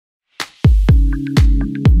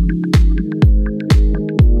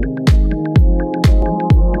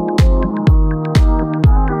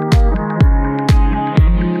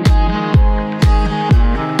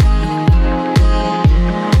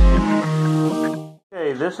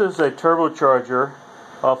this is a turbocharger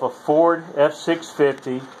off a Ford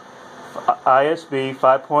F650 ISB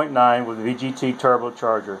 5.9 with VGT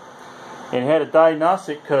turbocharger. And it had a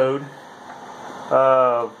diagnostic code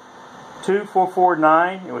of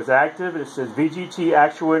 2449. It was active. It says VGT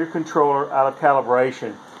actuator controller out of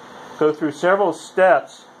calibration. Go through several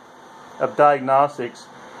steps of diagnostics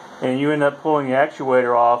and you end up pulling the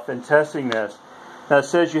actuator off and testing this. Now it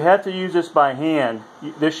says you have to use this by hand.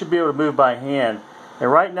 This should be able to move by hand. And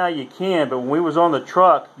right now you can, but when we was on the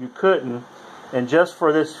truck you couldn't. And just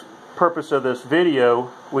for this purpose of this video,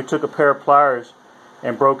 we took a pair of pliers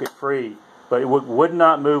and broke it free. But it would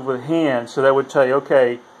not move with hand, so that would tell you,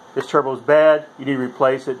 okay, this turbo is bad, you need to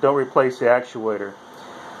replace it, don't replace the actuator.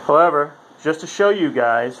 However, just to show you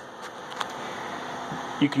guys,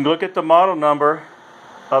 you can look at the model number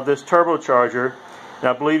of this turbocharger, and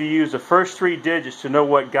I believe you use the first 3 digits to know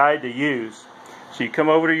what guide to use. So you come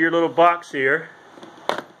over to your little box here,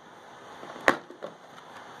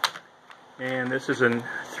 and this is in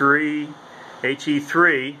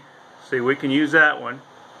HE3. See, we can use that one. I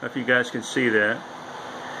don't know if you guys can see that.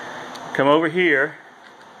 Come over here.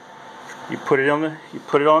 You put it on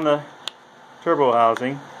the turbo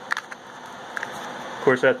housing. Of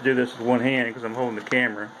course, I have to do this with one hand because I'm holding the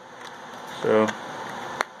camera. So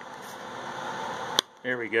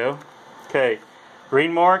there we go. Okay,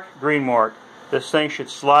 green mark, green mark. This thing should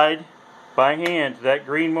slide by hand to that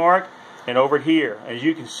green mark and over here. As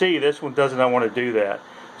you can see, this one does not want to do that.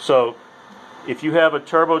 So if you have a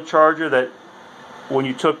turbocharger that when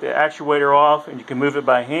you took the actuator off and you can move it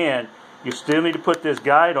by hand, you still need to put this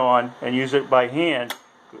guide on and use it by hand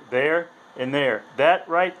there and there. That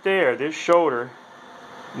right there, this shoulder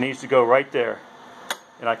needs to go right there,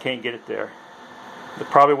 and I can't get it there.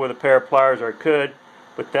 Probably with a pair of pliers I could,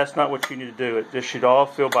 but that's not what you need to do. This should all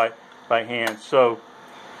feel by hand. So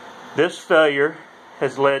this failure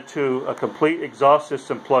has led to a complete exhaust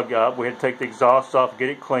system plug up. We had to take the exhaust off, get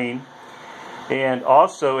it clean, and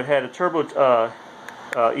also it had a turbo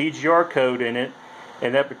EGR code in it,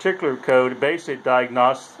 and that particular code basically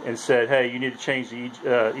diagnosed and said, hey, you need to change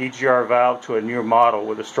the EGR valve to a newer model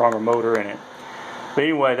with a stronger motor in it. But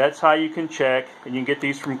anyway, that's how you can check, and you can get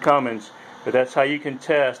these from Cummins, but that's how you can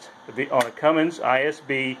test on a Cummins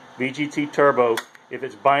ISB VGT turbo if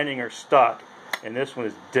it's binding or stock, and this one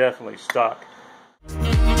is definitely stock.